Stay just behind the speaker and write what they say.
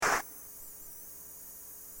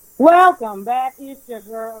Welcome back. It's your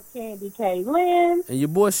girl, Candy K. Lynn. And your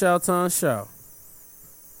boy, Shouton Shaw.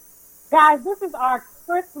 Guys, this is our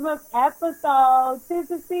Christmas episode. 'Tis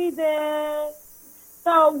the season.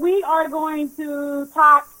 So we are going to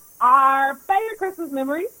talk our favorite Christmas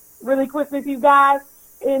memories really quick with you guys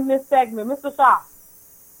in this segment. Mr. Shaw,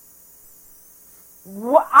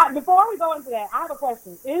 before we go into that, I have a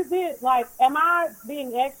question. Is it like, am I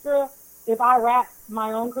being extra if I wrap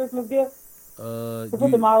my own Christmas gift? To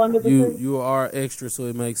put them all under the tree? You are extra, so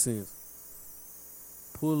it makes sense.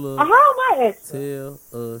 Pull up. How am I extra? Tell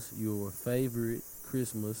us your favorite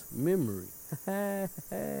Christmas memory.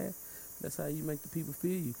 That's how you make the people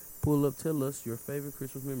feel you. Pull up, tell us your favorite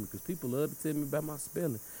Christmas memory. Because people love to tell me about my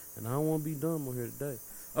spelling. And I don't want to be dumb on here today.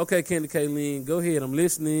 Okay, Candy Kaylin, go ahead. I'm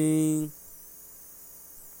listening.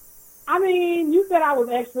 I mean, you said I was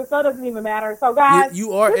extra, so it doesn't even matter. So, guys,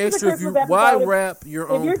 you are extra. Why wrap your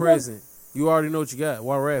own present? You already know what you got.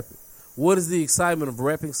 Why wrap it? What is the excitement of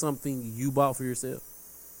wrapping something you bought for yourself?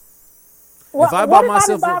 Well, if I buy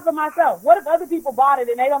it for myself? What if other people bought it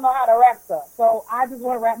and they don't know how to wrap stuff? So I just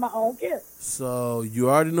want to wrap my own gift. So you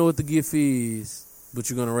already know what the gift is, but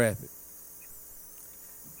you're gonna wrap it.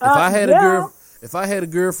 If I had a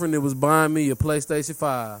girlfriend that was buying me a PlayStation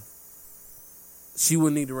 5, she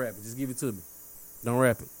wouldn't need to wrap it. Just give it to me. Don't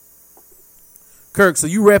wrap it. Kirk, so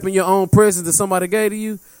you wrapping your own present that somebody gave to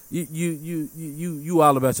you? You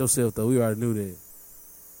all about yourself though. We already knew that.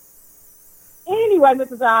 Anyway,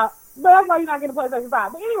 Mr. Child, but that's why you're not getting a PlayStation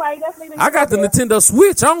 5. But anyway, that's me. I got the Nintendo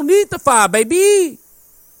Switch. I don't need the 5, baby.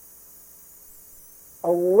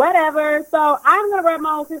 Whatever. So I'm gonna wrap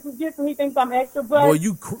my own Christmas gift, and he thinks I'm extra. But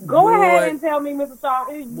go ahead and tell me, Mr. Shaw.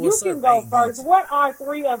 You can go first. What are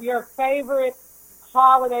 3 of your favorite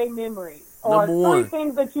holiday memories, or 3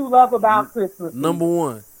 things that you love about Christmas? Number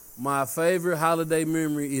 1. My favorite holiday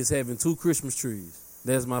memory is having 2 Christmas trees.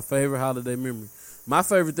 That's my favorite holiday memory. My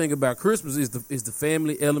favorite thing about Christmas is the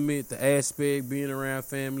family element, the aspect, being around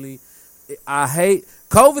family. I hate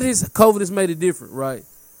COVID has made it different, right?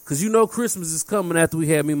 Because you know Christmas is coming after we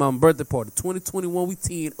had me my birthday party. 2021, we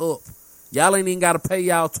teeing up. Y'all ain't even got to pay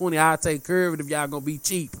y'all 20. I'll take care of it if y'all going to be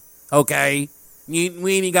cheap. Okay? We ain't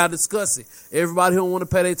even got to discuss it. Everybody who don't want to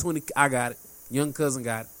pay their 20, I got it. Young cousin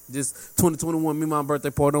got it. Just 2021, me my birthday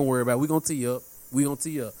party. Don't worry about it. We gonna tee up.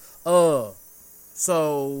 So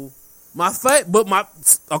so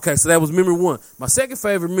that was memory 1. My second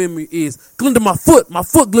favorite memory is Glinda my foot. My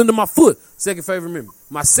foot, Glinda my foot. Second favorite memory.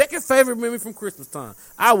 My second favorite memory from Christmas time.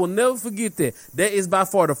 I will never forget that. That is by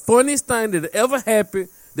far the funniest thing that ever happened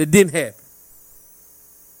that didn't happen.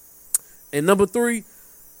 And number 3,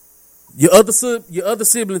 your other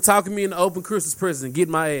sibling talking me in the open Christmas present and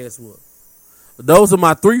getting my ass whooped. Those are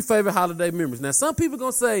my 3 favorite holiday memories. Now, some people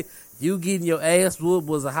going to say, you getting your ass whooped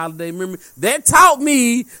was a holiday memory. That taught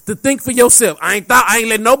me to think for yourself. I ain't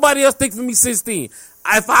let nobody else think for me since then.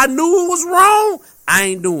 If I knew it was wrong, I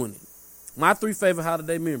ain't doing it. My 3 favorite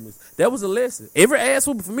holiday memories. That was a lesson. Every ass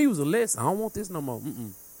whooping for me was a lesson. I don't want this no more.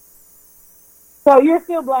 So you're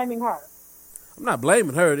still blaming her? I'm not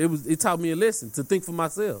blaming her. It taught me a lesson to think for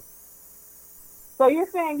myself. So you're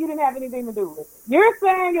saying you didn't have anything to do with it. You're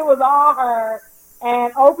saying it was all her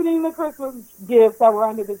and opening the Christmas gifts that were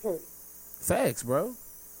under the tree. Facts, bro. All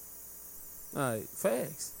right,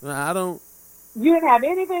 facts. I don't. You didn't have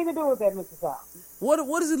anything to do with that, Mr. Shaw.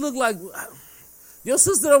 What does it look like? Your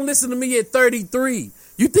sister don't listen to me at 33.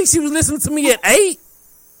 You think she was listening to me at 8?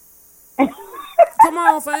 Come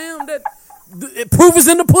on, fam. Proof is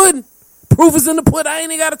in the pudding. Proof is in the pudding. I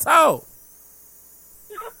ain't even got to talk.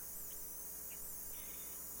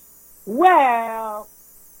 Well,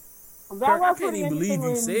 that was pretty interesting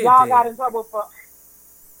when y'all got in trouble for.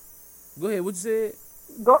 Go ahead. What you said?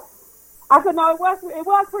 I said no. It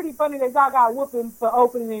was pretty funny that y'all got whooping for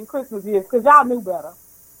opening Christmas gifts because y'all knew better.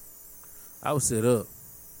 I was set up.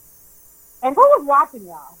 And who was watching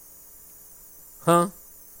y'all? Huh?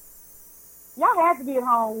 Y'all had to be at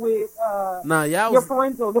home with your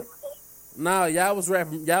parental. Nah, y'all was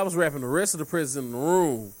wrapping the rest of the presents in the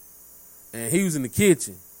room, and he was in the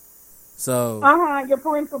kitchen. So your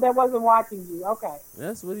parental that wasn't watching you. Okay.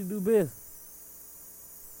 That's what he do best.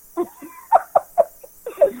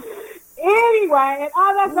 Anyway, and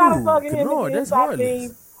all that's not a plug in him inside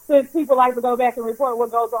things, since people like to go back and report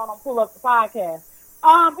what goes on Pull Up the Podcast.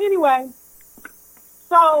 Anyway,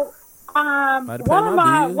 so one of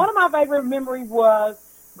my favorite memories was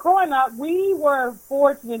growing up. We were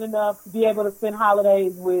fortunate enough to be able to spend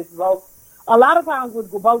holidays with a lot of times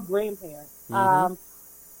with both grandparents. Mm-hmm.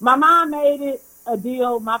 My mom made it a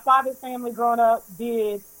deal. My father's family growing up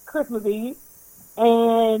did Christmas Eve.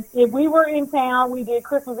 And if we were in town, we did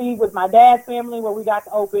Christmas Eve with my dad's family where we got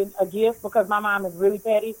to open a gift because my mom is really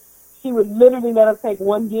petty. She would literally let us take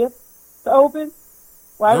one gift to open.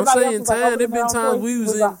 I'm saying, time there been times we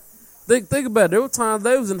was in. Think about it. There were times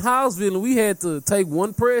they was in Houseville and we had to take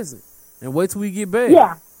one present and wait till we get back.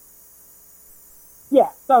 Yeah.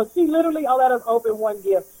 So she literally let us open one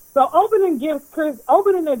gift. So opening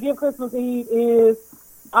a gift Christmas Eve is,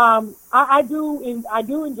 I do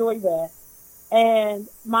enjoy that. And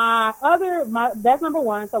that's number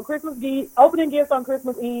one. So Christmas Eve, opening gifts on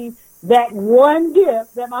Christmas Eve. That one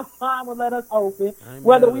gift that my mom would let us open,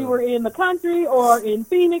 whether we were in the country or in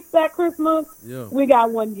Phoenix that Christmas, we got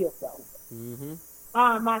one gift though.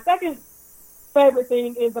 Mm-hmm. My second favorite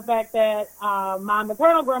thing is the fact that my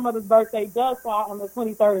maternal grandmother's birthday does fall on the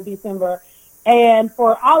 23rd of December. And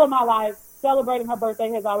for all of my life, celebrating her birthday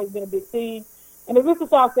has always been a big thing. And as Mr.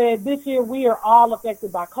 Shaw said, this year we are all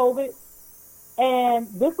affected by COVID. And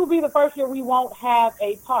this will be the first year we won't have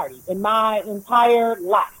a party in my entire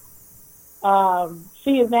life.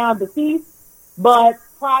 She is now deceased, but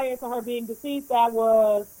prior to her being deceased, that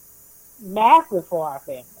was massive for our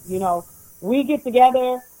family. You know, we get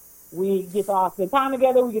together, we get to all spend time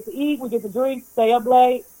together, we get to eat, we get to drink, stay up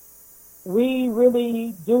late. We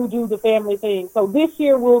really do the family thing. So this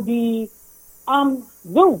year will be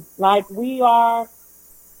Zoom. Like we are,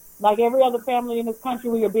 like every other family in this country,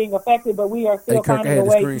 we are being affected, but we are still finding a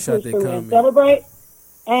way to push through and celebrate.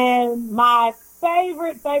 And my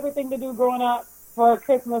favorite thing to do growing up for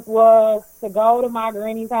Christmas was to go to my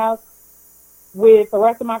granny's house with the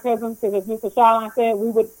rest of my cousins, because as Mr. Shaw said, we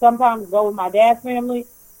would sometimes go with my dad's family.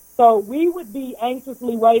 So we would be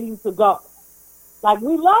anxiously waiting to go. Like,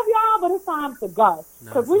 we love y'all, but it's time to go.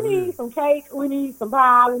 Because we need some cake, we need some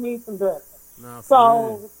pie, we need some dressing.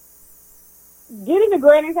 So getting to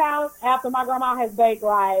granny's house after my grandma has baked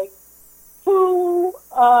like two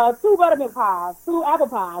buttermilk pies, two apple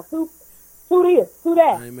pies, two this, two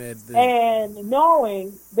that. And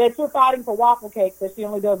knowing that you're fighting for waffle cakes that she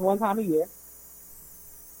only does one time a year.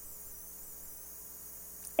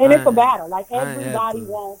 And it's a battle. Like, everybody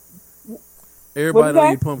wants... Everybody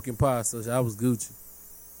don't eat pumpkin pie, so I was Gucci.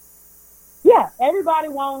 Yeah,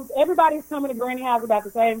 everybody's coming to granny house about the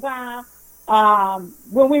same time.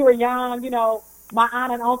 When we were young, you know, my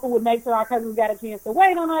aunt and uncle would make sure our cousins got a chance to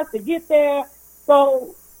wait on us to get there.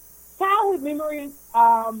 So, childhood memories,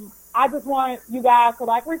 I just want you guys to,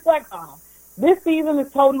 like, reflect on them. This season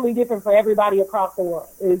is totally different for everybody across the world.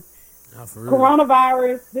 It's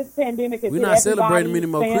coronavirus, this pandemic is we're not celebrating many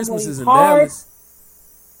more Christmases in Dallas.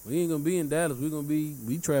 We ain't gonna be in Dallas.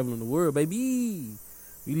 We traveling the world, baby.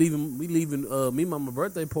 We leaving me and my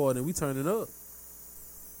birthday party and we turn it up.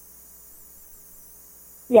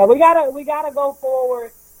 Yeah, we gotta go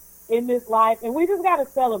forward in this life, and we just gotta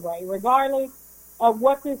celebrate, regardless of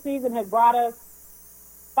what this season has brought us.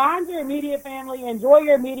 Find your immediate family, enjoy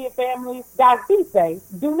your immediate family. Guys, be safe.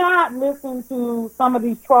 Do not listen to some of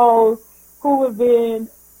these trolls who have been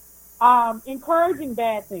encouraging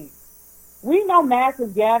bad things. We know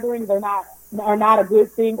massive gatherings are not a good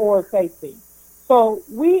thing or a safe thing. So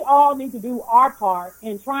we all need to do our part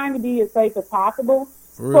in trying to be as safe as possible,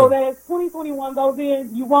 so that as 2021 goes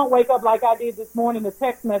in, you won't wake up like I did this morning to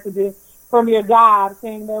text messages from your job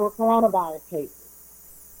saying there were coronavirus cases.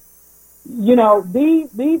 You know,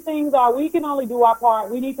 these things we can only do our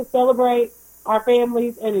part. We need to celebrate our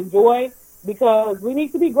families and enjoy, because we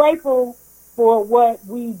need to be grateful for what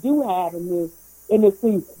we do have in this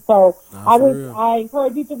season. So I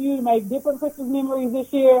encourage each of you to make different Christmas memories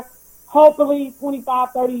this year. Hopefully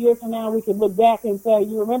 25, 30 years from now, we can look back and say,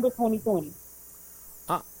 you remember 2020?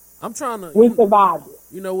 I'm trying to... We survived it.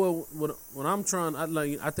 You know what I'm trying...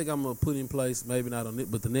 I think I'm going to put in place, maybe not on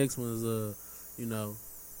it, but the next one is, you know,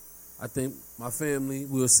 I think my family,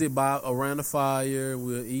 we'll sit by around the fire,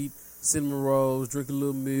 we'll eat cinnamon rolls, drink a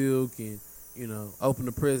little milk, and, you know, open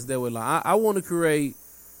the presents that way. Like, I want to create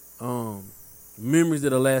memories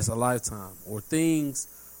that'll last a lifetime, or things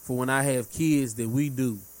for when I have kids that we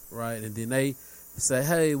do, right? And then they say,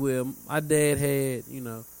 hey, well, my dad had, you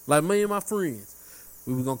know, like me and my friends.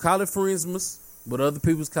 We were going to call it Friendsmas, but other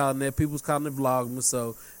people's calling that. People's calling it Vlogmas.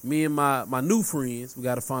 So me and my new friends, we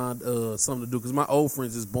got to find something to do, because my old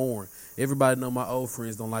friends is boring. Everybody know my old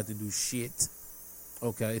friends don't like to do shit.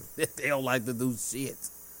 Okay? They don't like to do shit.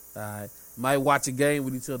 All right? Might watch a game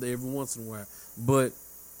with each other every once in a while. But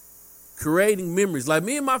creating memories. Like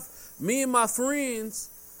me and my friends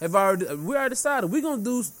we already decided we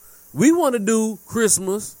want to do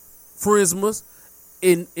Christmas, Friendsmas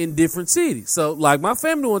in different cities. So like my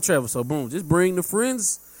family want to travel. So boom, just bring the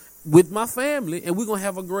friends with my family and we're going to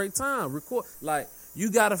have a great time. Record, like,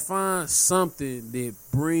 you got to find something that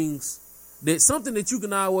brings something that you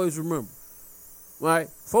can always remember. Right?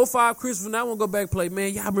 4 or 5 Christmas from now, I want to go back and play,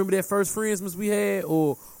 man, y'all remember that first Friendsmas we had?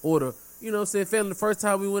 Or the, you know, say family, the first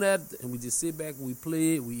time we went out and we just sit back and we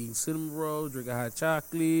played, we eating cinnamon rolls, drinking hot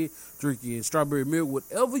chocolate, drinking strawberry milk,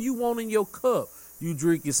 whatever you want in your cup. You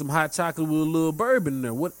drinking some hot chocolate with a little bourbon in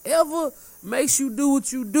there. Whatever makes you do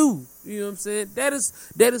what you do. You know what I'm saying? That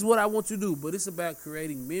is what I want you to do. But it's about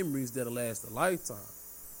creating memories that'll last a lifetime.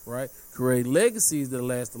 Right? Creating legacies that'll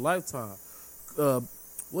last a lifetime.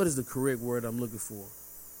 What is the correct word I'm looking for?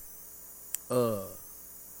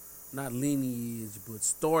 Not lineage, but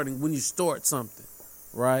starting, when you start something,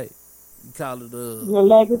 right? You call it your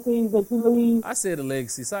legacies that you leave. I said a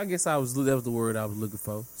legacy, so I guess that was the word I was looking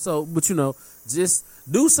for. So, but you know, just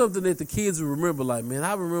do something that the kids will remember. Like, man,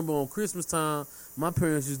 I remember on Christmas time, my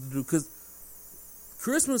parents used to do, because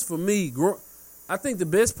Christmas for me, I think the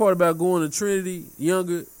best part about going to Trinity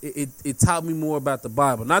younger, it taught me more about the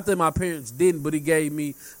Bible. Not that my parents didn't, but it gave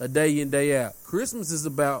me a day in, day out. Christmas is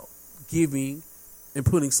about giving and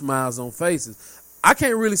putting smiles on faces. I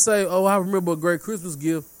can't really say, oh, I remember a great Christmas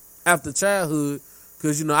gift after childhood,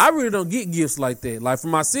 because, you know, I really don't get gifts like that. Like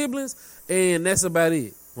from my siblings, and that's about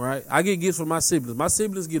it, right? I get gifts from my siblings. My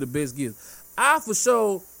siblings get the best gifts. I for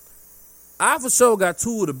sure got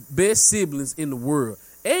 2 of the best siblings in the world.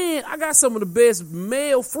 And I got some of the best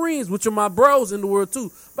male friends, which are my bros in the world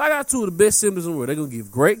too. But I got 2 of the best siblings in the world. They're gonna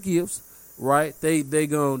give great gifts, right? They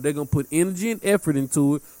gonna put energy and effort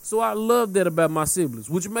into it. So I love that about my siblings,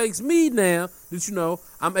 which makes me now that, you know,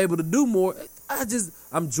 I'm able to do more.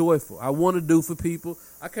 I'm joyful. I want to do for people.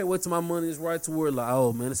 I can't wait till my money is right to where, like,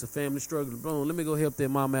 oh man, it's a family struggle. Boom, let me go help that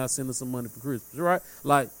mama out, send her some money for Christmas, right?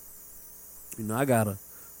 Like, you know, I got a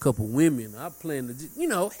couple women. I plan to, you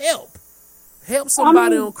know, help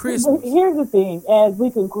somebody on Christmas. Here's the thing, as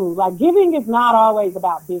we conclude, like, giving is not always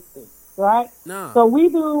about big things, right? No. So we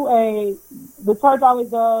do the church always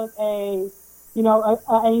does a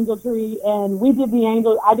angel tree, and I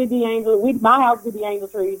did the angel, my house did the angel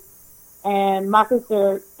tree, and my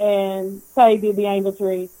sister and Tay did the angel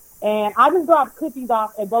tree, and I just dropped cookies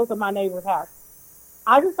off at both of my neighbors' houses.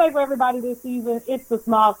 I just say for everybody this season, it's the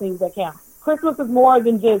small things that count. Christmas is more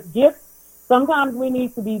than just gifts. Sometimes we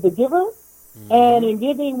need to be the giver. Mm-hmm. And in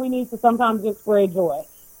giving, we need to sometimes just spread joy.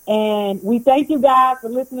 And we thank you guys for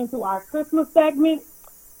listening to our Christmas segment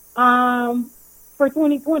for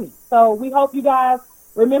 2020. So we hope you guys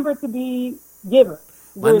remember to be givers.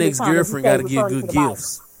 My next girlfriend got to give good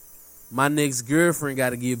gifts. My next girlfriend got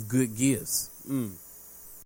to give good gifts.